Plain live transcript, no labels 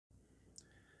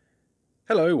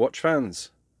Hello watch fans,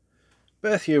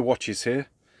 Birth Year Watches here,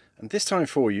 and this time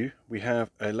for you we have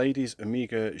a ladies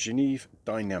Omega Geneve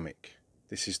Dynamic.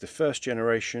 This is the first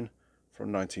generation from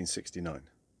 1969.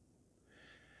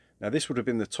 Now this would have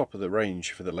been the top of the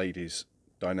range for the ladies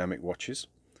dynamic watches,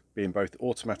 being both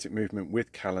automatic movement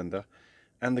with calendar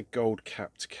and the gold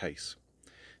capped case.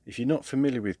 If you're not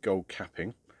familiar with gold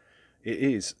capping, it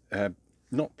is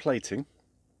not plating.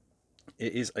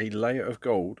 It is a layer of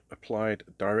gold applied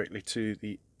directly to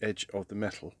the edge of the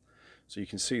metal. So you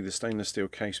can see the stainless steel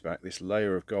case back, this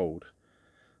layer of gold,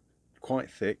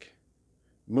 quite thick,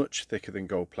 much thicker than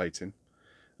gold plating.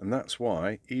 And that's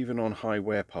why, even on high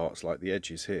wear parts like the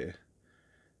edges here,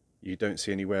 you don't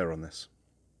see any wear on this.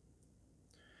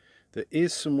 There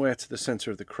is some wear to the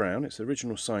centre of the crown. It's the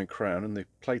original signed crown and the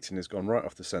plating has gone right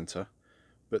off the centre,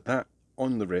 but that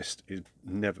on the wrist is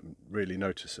never really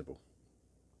noticeable.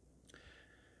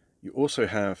 You also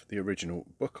have the original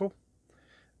buckle,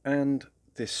 and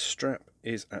this strap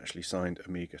is actually signed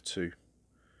Omega 2,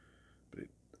 but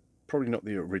probably not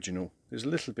the original. There's a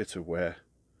little bit of wear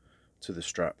to the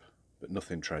strap, but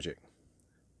nothing tragic.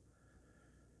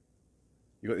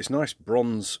 You've got this nice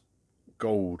bronze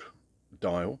gold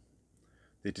dial,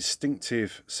 the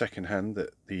distinctive second hand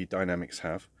that the Dynamics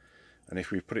have, and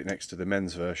if we put it next to the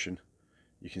men's version,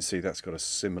 you can see that's got a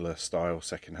similar style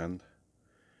second hand.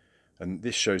 And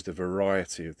this shows the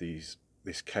variety of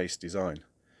this case design.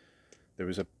 There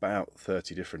was about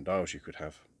 30 different dials you could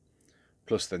have,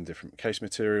 plus then different case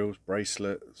materials,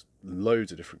 bracelets,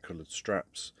 loads of different coloured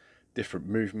straps, different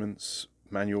movements,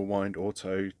 manual wind,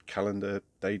 auto, calendar,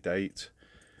 day date.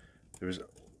 There was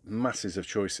masses of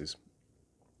choices,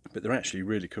 but they're actually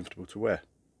really comfortable to wear.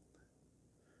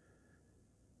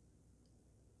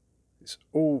 It's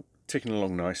all ticking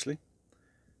along nicely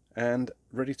and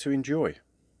ready to enjoy.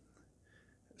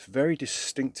 It's a very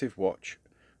distinctive watch,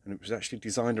 and it was actually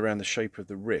designed around the shape of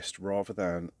the wrist rather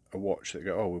than a watch that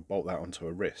go, oh, we'll bolt that onto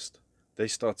a wrist. They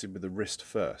started with the wrist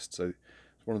first, so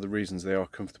it's one of the reasons they are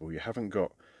comfortable. You haven't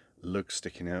got lugs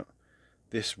sticking out.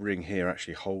 This ring here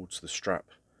actually holds the strap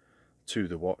to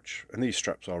the watch, and these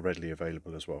straps are readily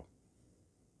available as well.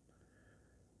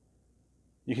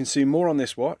 You can see more on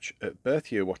this watch at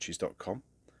birthyearwatches.com,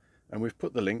 and we've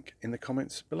put the link in the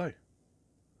comments below.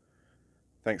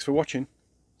 Thanks for watching.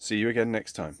 See you again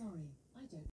next time. Sorry.